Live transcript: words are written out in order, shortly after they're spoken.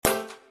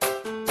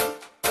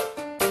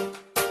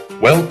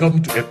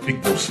Welcome to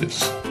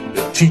Epignosis,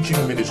 the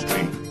teaching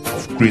ministry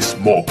of Chris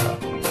Morgan.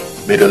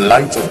 May the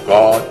light of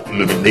God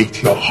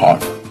illuminate your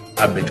heart,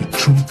 and may the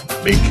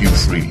truth make you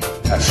free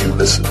as you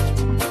listen.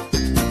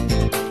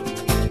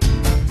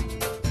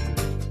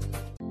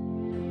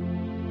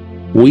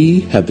 We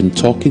have been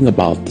talking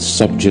about the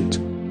subject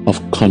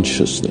of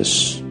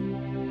consciousness,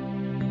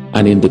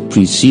 and in the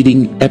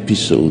preceding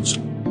episodes,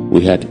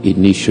 we had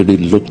initially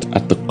looked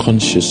at the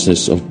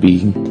consciousness of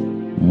being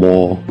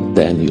more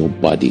than your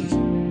body.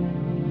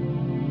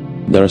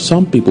 There are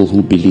some people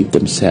who believe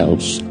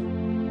themselves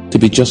to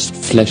be just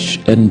flesh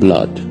and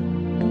blood,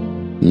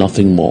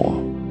 nothing more.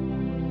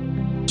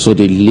 So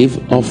they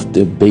live off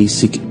their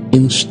basic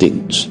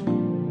instincts,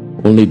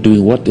 only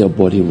doing what their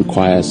body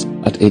requires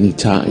at any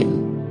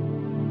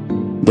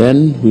time.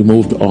 Then we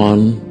moved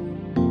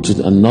on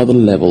to another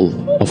level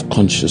of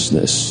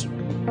consciousness,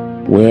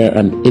 where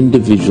an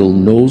individual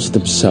knows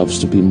themselves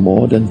to be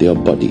more than their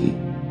body,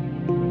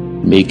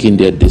 making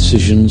their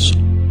decisions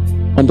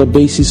on the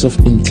basis of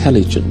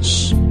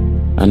intelligence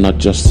and not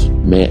just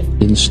mere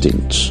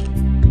instincts.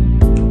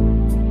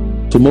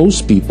 To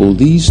most people,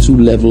 these two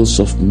levels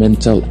of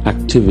mental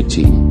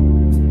activity,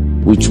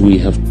 which we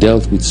have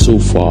dealt with so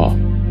far,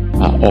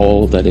 are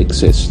all that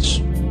exists.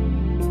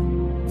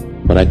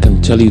 But I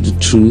can tell you the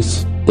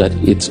truth that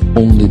it's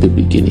only the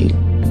beginning.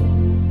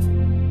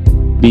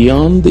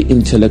 Beyond the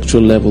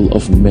intellectual level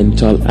of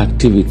mental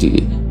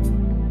activity,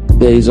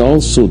 there is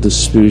also the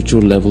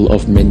spiritual level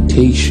of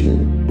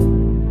mentation,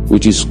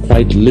 which is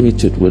quite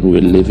limited when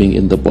we're living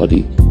in the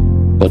body,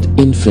 but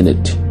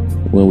infinite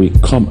when we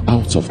come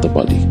out of the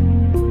body.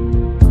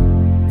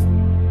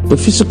 The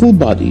physical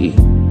body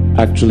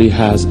actually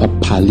has a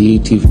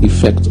palliative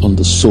effect on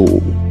the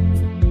soul,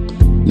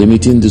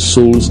 limiting the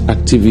soul's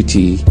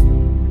activity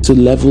to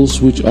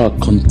levels which are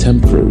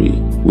contemporary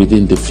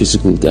within the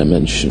physical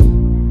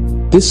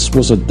dimension. This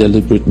was a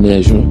deliberate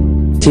measure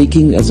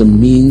taken as a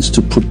means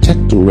to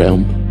protect the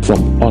realm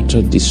from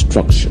utter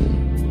destruction.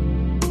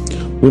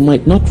 We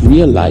might not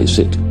realize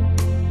it,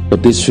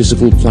 but this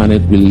physical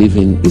planet we live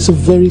in is a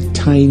very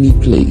tiny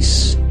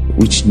place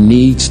which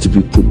needs to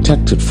be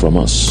protected from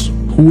us,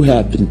 who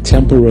have been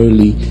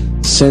temporarily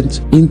sent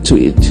into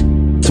it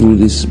through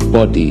this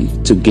body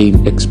to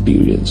gain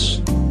experience.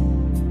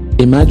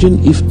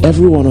 Imagine if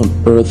everyone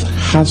on earth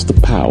has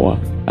the power,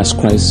 as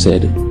Christ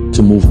said,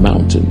 to move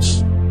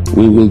mountains.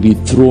 We will be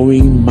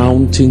throwing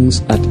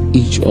mountains at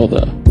each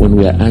other when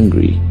we are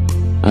angry,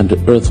 and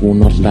the earth will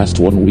not last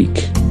 1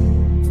 week.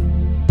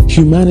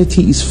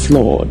 Humanity is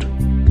flawed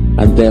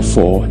and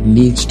therefore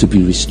needs to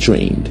be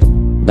restrained.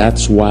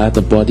 That's why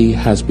the body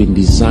has been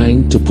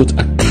designed to put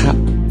a cap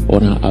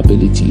on our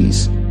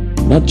abilities,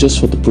 not just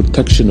for the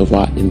protection of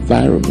our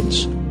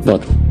environments,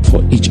 but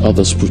for each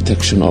other's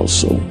protection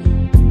also.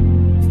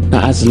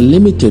 Now, as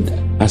limited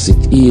as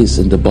it is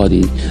in the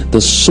body,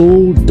 the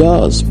soul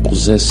does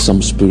possess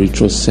some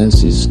spiritual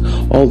senses,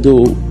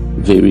 although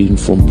varying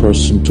from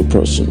person to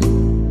person.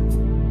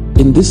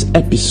 In this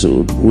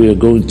episode, we are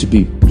going to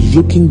be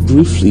looking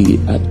briefly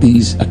at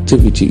these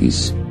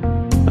activities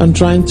and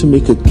trying to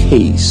make a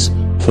case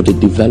for the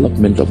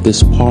development of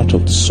this part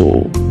of the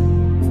soul.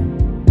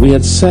 We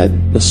had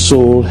said the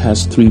soul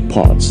has three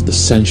parts: the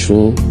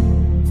sensual,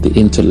 the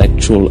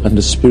intellectual, and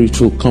the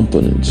spiritual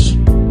components.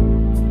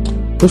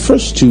 The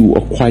first two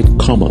are quite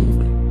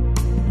common,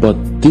 but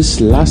this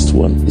last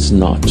one is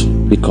not,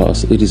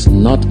 because it is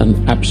not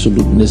an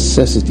absolute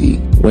necessity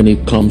when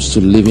it comes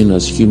to living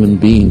as human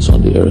beings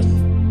on the earth.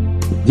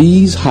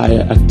 These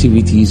higher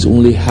activities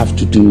only have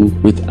to do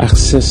with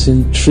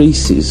accessing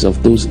traces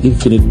of those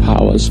infinite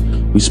powers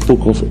we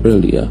spoke of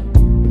earlier,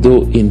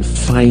 though in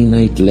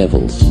finite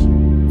levels.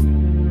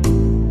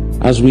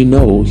 As we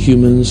know,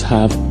 humans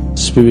have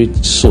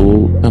spirit,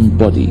 soul, and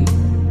body,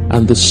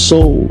 and the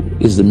soul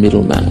is the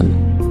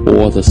middleman,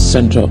 or the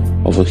center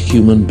of a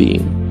human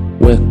being,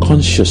 where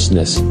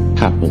consciousness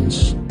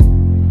happens.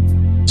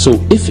 So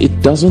if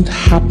it doesn't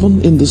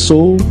happen in the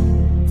soul,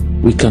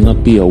 we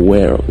cannot be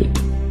aware of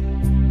it.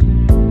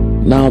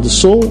 Now, the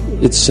soul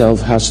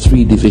itself has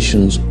three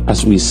divisions,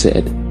 as we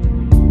said.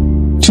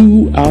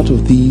 Two out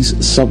of these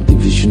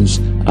subdivisions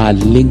are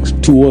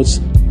linked towards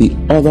the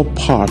other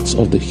parts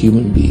of the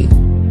human being.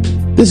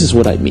 This is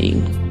what I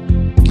mean.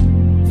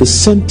 The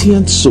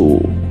sentient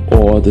soul,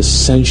 or the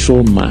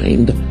sensual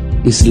mind,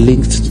 is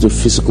linked to the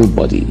physical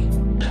body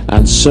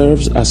and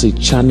serves as a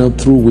channel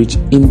through which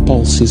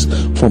impulses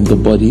from the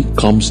body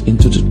comes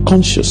into the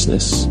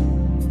consciousness.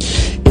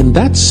 In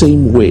that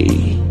same way,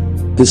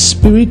 the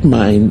spirit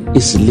mind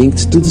is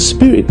linked to the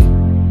spirit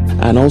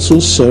and also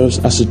serves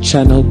as a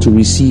channel to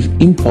receive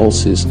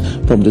impulses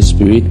from the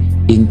spirit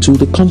into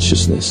the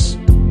consciousness.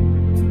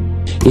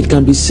 It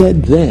can be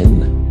said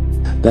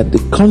then that the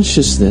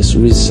consciousness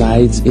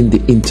resides in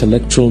the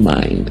intellectual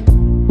mind,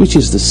 which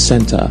is the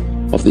center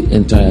of the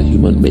entire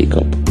human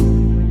makeup.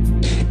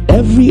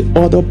 Every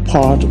other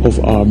part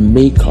of our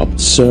makeup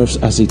serves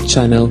as a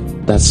channel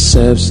that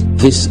serves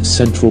this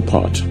central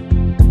part.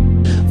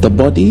 The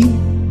body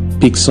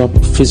picks up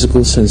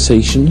physical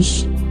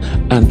sensations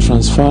and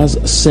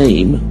transfers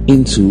same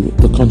into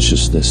the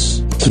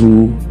consciousness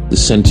through the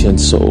sentient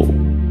soul.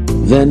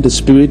 Then the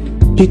spirit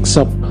picks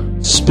up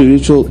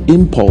spiritual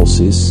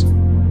impulses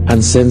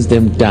and sends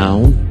them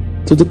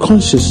down to the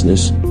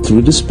consciousness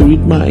through the spirit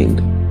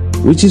mind,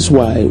 which is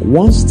why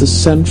once the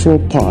central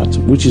part,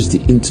 which is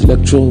the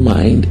intellectual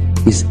mind,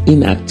 is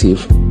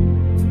inactive,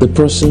 the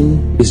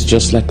person is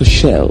just like a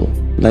shell,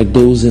 like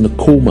those in a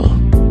coma.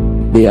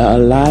 They are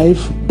alive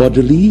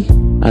bodily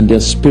and their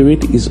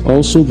spirit is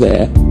also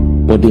there,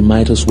 but they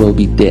might as well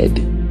be dead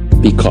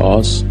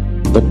because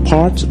the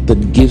part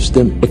that gives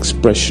them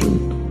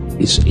expression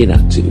is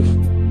inactive.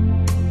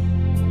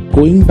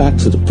 Going back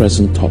to the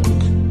present topic,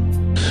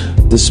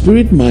 the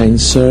spirit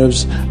mind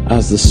serves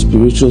as the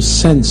spiritual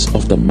sense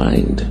of the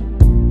mind,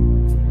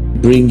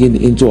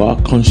 bringing into our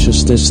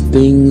consciousness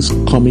things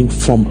coming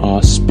from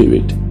our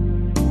spirit.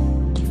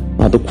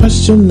 Now the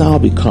question now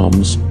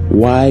becomes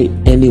why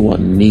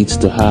anyone needs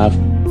to have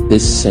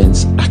this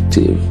sense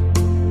active.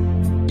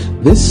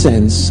 This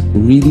sense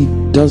really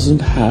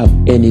doesn't have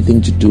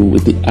anything to do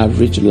with the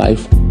average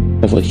life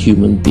of a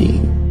human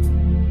being.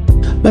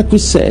 Like we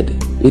said,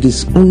 it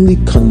is only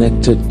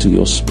connected to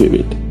your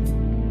spirit.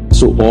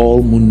 So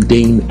all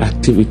mundane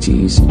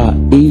activities are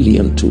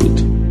alien to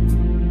it.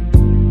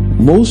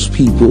 Most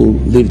people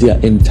live their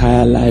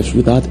entire lives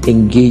without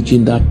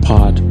engaging that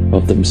part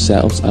of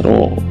themselves at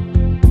all.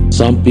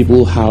 Some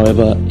people,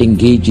 however,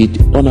 engage it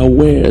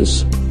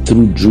unawares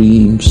through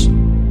dreams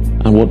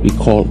and what we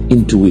call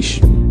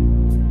intuition.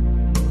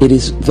 It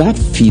is that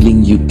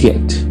feeling you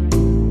get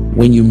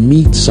when you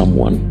meet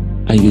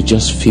someone and you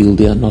just feel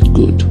they are not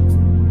good,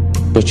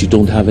 but you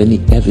don't have any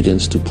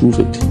evidence to prove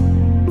it.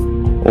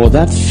 Or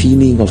that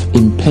feeling of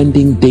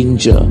impending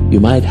danger you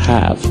might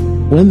have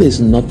when there's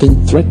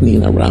nothing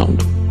threatening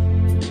around.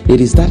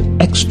 It is that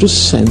extra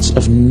sense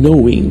of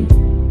knowing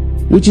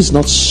which is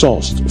not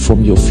sourced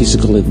from your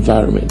physical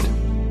environment.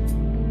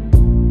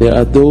 There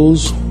are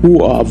those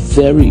who are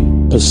very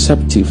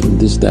perceptive in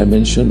this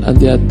dimension, and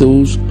there are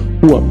those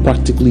who are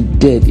practically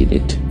dead in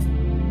it.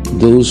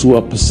 Those who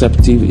are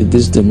perceptive in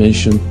this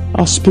dimension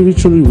are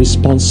spiritually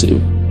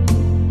responsive,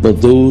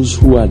 but those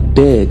who are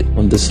dead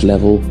on this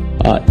level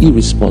are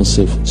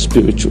irresponsive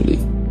spiritually.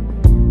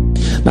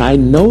 Now I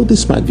know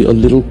this might be a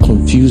little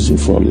confusing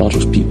for a lot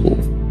of people,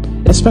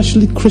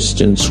 especially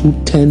Christians who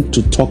tend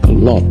to talk a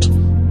lot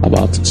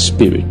about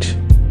spirit,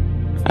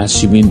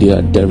 assuming they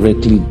are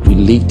directly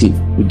related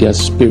with their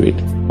spirit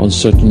on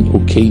certain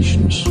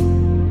occasions.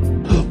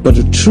 But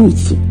the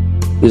truth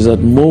is that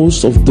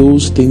most of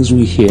those things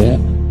we hear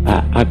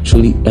are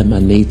actually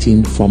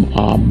emanating from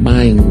our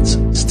minds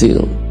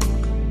still,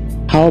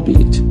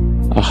 howbeit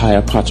a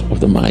higher part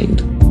of the mind.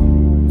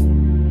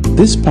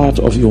 This part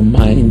of your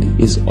mind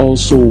is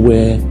also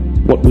where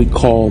what we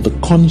call the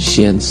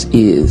conscience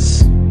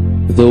is,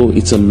 though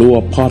it's a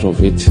lower part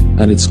of it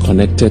and it's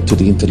connected to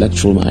the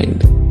intellectual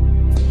mind.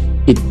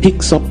 It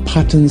picks up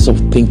patterns of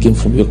thinking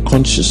from your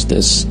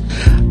consciousness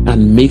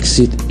and makes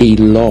it a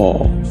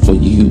law for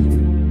you.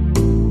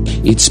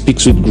 It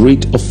speaks with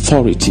great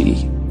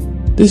authority.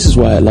 This is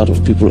why a lot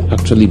of people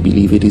actually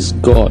believe it is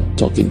God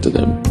talking to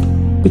them,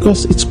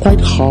 because it's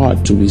quite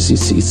hard to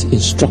resist its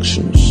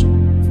instructions.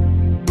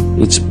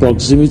 Its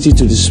proximity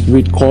to the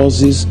spirit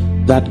causes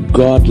that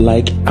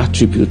God-like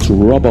attribute to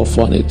rub off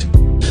on it.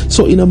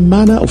 So in a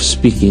manner of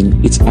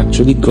speaking, it's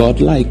actually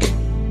God-like.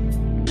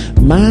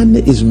 Man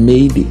is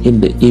made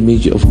in the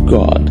image of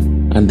God,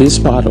 and this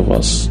part of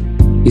us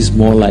is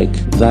more like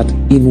that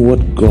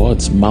inward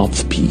God's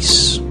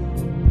mouthpiece.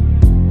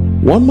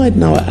 One might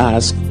now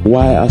ask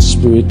why our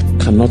spirit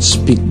cannot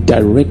speak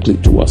directly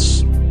to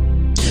us.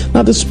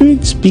 Now the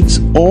spirit speaks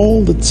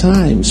all the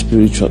time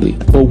spiritually,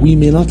 but we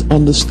may not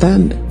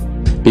understand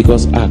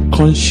because our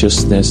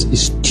consciousness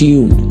is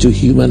tuned to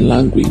human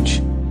language,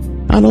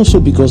 and also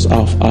because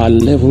of our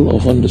level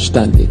of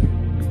understanding.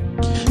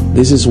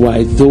 This is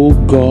why though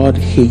God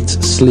hates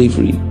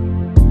slavery,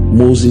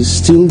 Moses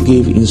still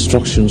gave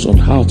instructions on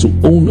how to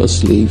own a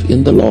slave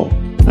in the law,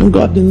 and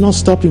God did not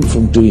stop him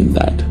from doing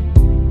that.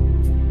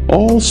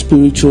 All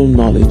spiritual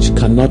knowledge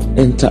cannot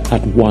enter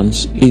at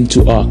once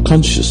into our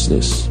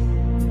consciousness.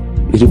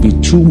 It will be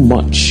too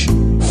much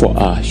for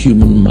our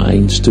human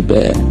minds to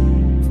bear.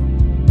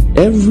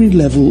 Every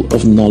level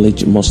of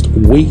knowledge must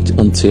wait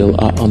until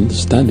our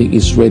understanding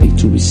is ready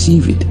to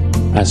receive it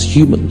as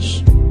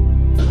humans.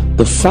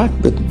 The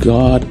fact that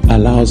God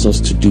allows us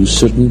to do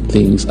certain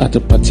things at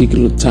a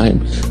particular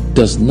time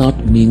does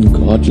not mean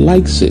God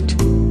likes it,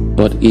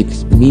 but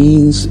it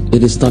means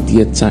it is not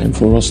yet time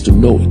for us to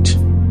know it.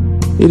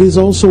 It is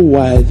also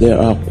why there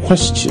are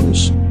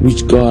questions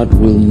which God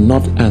will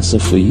not answer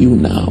for you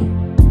now,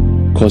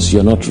 because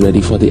you're not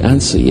ready for the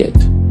answer yet.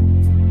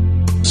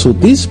 So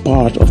this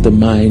part of the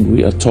mind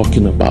we are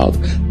talking about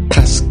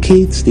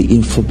cascades the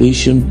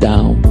information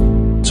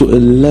down to a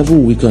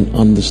level we can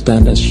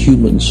understand as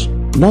humans.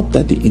 Not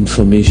that the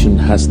information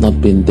has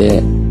not been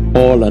there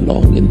all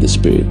along in the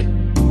spirit.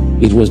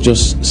 It was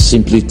just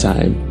simply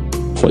time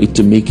for it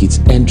to make its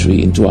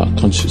entry into our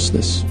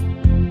consciousness.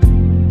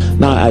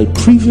 Now, I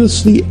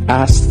previously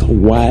asked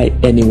why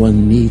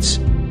anyone needs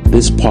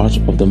this part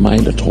of the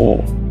mind at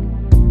all.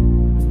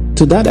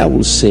 To that I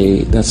will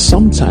say that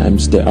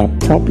sometimes there are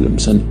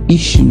problems and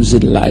issues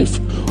in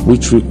life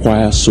which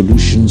require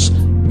solutions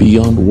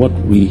beyond what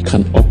we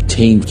can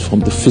obtain from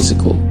the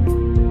physical.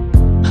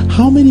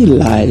 How many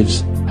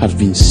lives have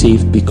been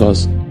saved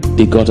because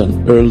they got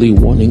an early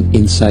warning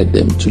inside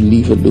them to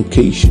leave a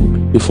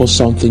location before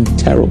something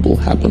terrible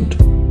happened?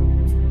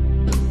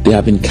 There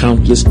have been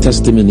countless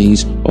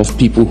testimonies of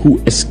people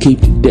who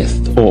escaped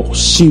death or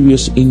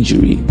serious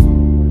injury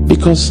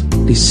because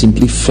they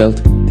simply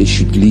felt they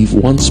should leave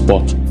one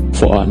spot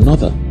for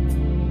another,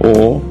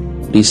 or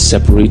they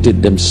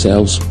separated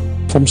themselves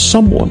from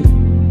someone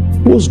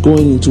who was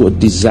going into a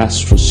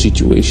disastrous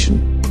situation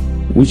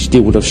which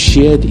they would have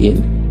shared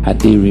in had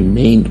they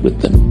remained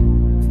with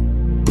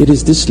them. It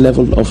is this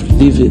level of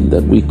living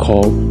that we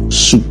call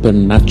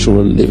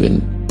supernatural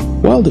living,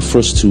 while the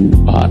first two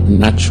are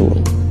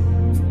natural.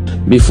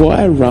 Before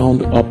I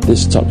round up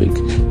this topic,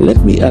 let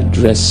me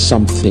address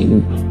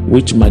something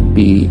which might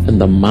be in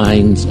the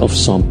minds of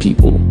some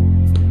people.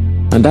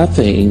 And that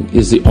thing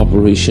is the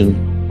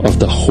operation of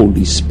the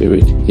Holy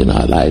Spirit in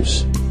our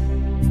lives.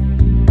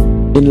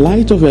 In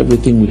light of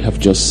everything we have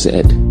just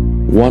said,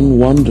 one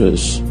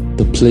wonders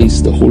the place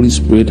the Holy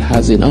Spirit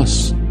has in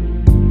us.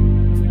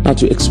 Now,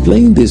 to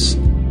explain this,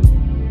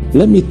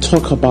 let me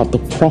talk about the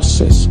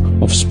process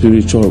of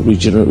spiritual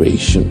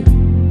regeneration,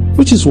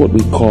 which is what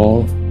we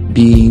call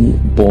being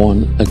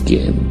born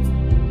again.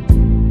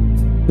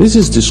 This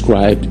is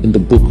described in the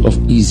book of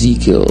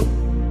Ezekiel,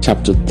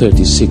 chapter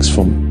 36,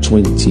 from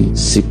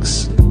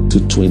 26 to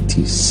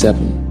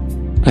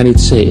 27. And it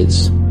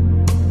says,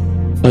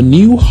 "A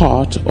new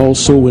heart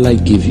also will I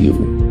give you,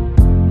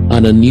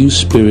 and a new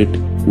spirit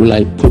will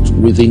I put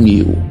within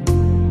you.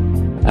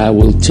 I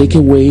will take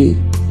away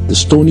the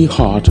stony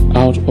heart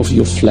out of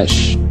your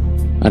flesh,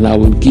 and I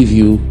will give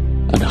you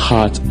a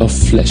heart of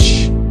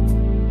flesh.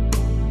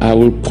 I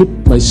will put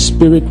my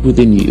spirit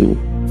within you,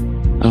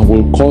 and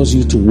will cause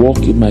you to walk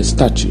in my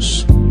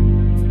statutes,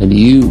 and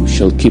you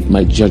shall keep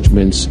my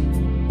judgments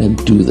and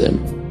do them."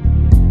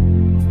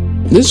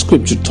 This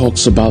scripture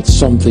talks about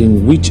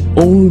something which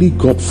only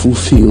got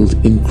fulfilled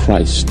in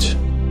Christ.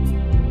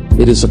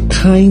 It is a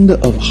kind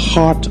of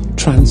heart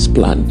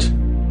transplant,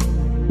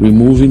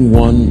 removing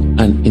one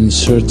and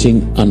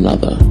inserting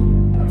another.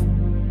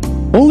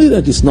 Only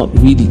that it's not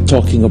really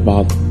talking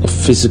about a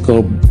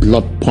physical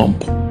blood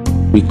pump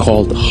we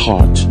call the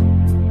heart,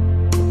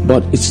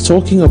 but it's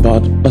talking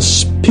about a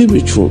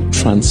spiritual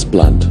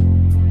transplant,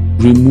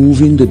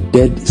 removing the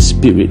dead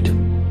spirit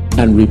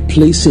and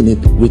replacing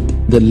it with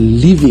the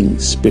living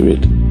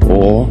spirit,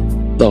 or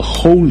the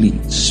Holy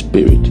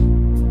Spirit.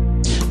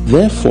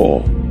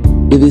 Therefore,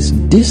 it is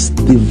this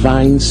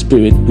divine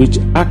spirit which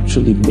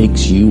actually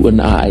makes you and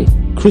I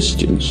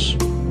Christians.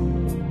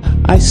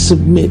 I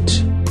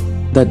submit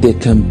that there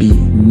can be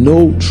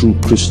no true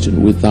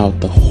Christian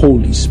without the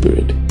Holy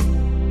Spirit.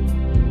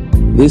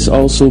 This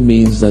also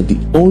means that the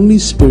only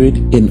spirit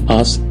in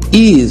us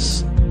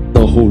is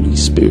the Holy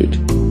Spirit.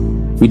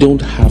 We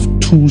don't have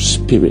two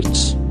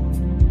spirits.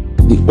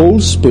 The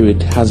old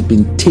spirit has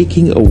been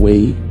taken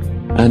away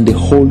and the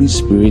Holy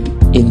Spirit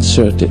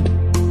inserted.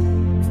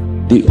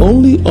 The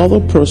only other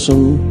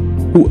person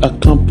who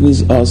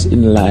accompanies us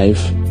in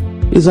life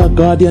is our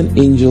guardian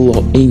angel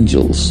or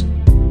angels,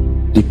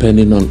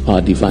 depending on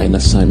our divine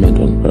assignment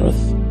on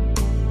earth.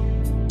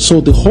 So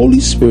the Holy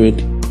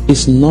Spirit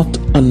is not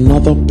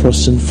another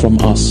person from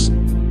us,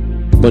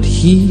 but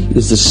he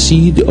is the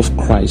seed of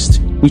Christ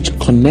which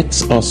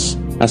connects us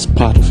as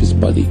part of his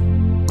body.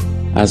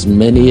 As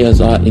many as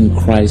are in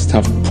Christ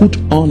have put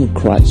on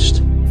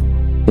Christ.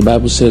 The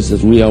Bible says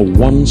that we are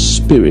one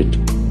spirit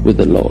with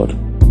the Lord.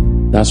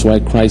 That's why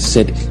Christ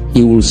said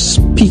he will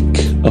speak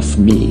of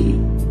me.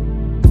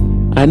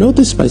 I know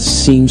this might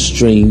seem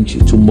strange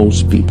to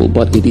most people,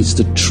 but it is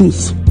the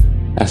truth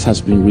as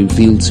has been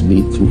revealed to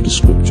me through the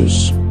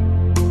scriptures.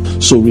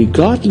 So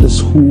regardless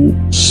who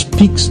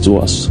speaks to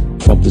us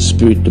from the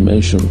spirit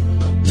dimension,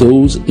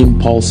 those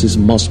impulses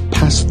must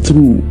pass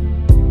through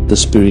the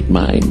spirit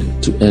mind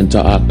to enter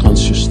our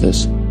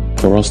consciousness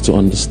for us to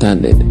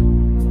understand it.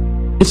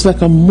 It's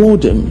like a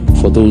modem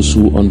for those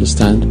who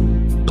understand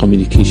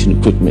communication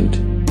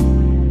equipment.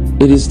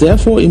 It is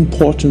therefore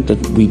important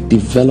that we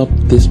develop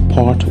this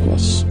part of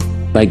us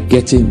by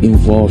getting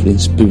involved in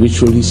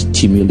spiritually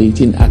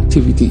stimulating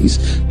activities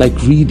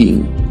like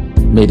reading,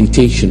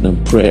 meditation,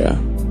 and prayer.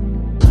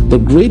 The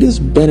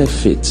greatest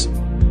benefit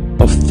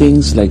of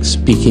things like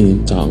speaking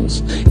in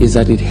tongues is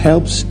that it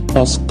helps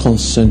us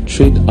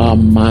concentrate our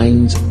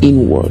minds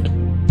inward,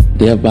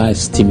 thereby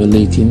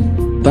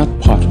stimulating that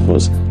part of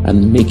us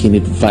and making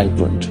it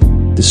vibrant.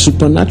 The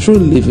supernatural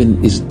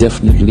living is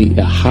definitely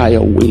a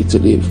higher way to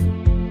live.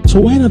 So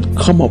why not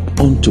come up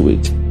onto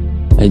it,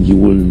 and you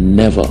will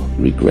never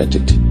regret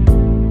it.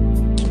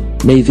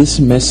 May this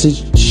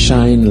message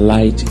shine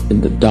light in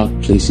the dark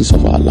places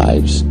of our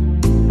lives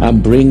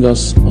and bring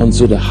us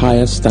onto the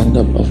higher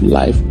standard of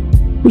life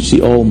which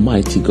the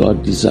Almighty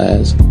God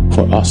desires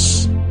for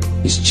us.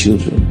 his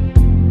children.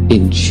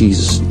 In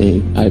Jesus'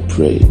 name I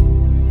pray.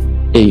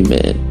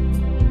 Amen.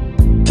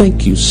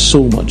 Thank you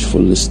so much for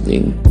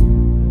listening,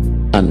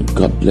 and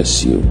God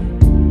bless you.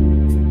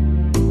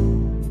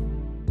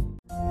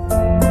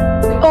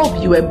 We hope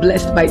you were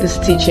blessed by these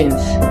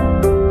teachings.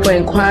 For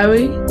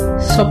inquiry,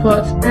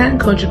 support, and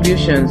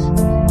contributions,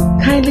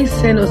 kindly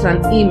send us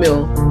an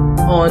email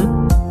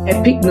on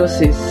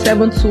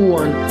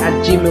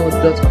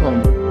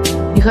epicgnosis721@gmail.com.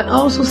 You can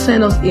also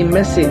send us a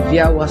message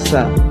via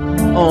WhatsApp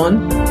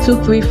on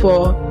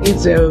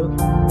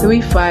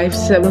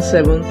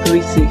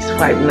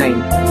 234-80-3577-3659.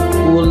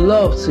 We would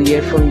love to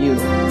hear from you.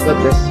 God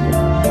bless you.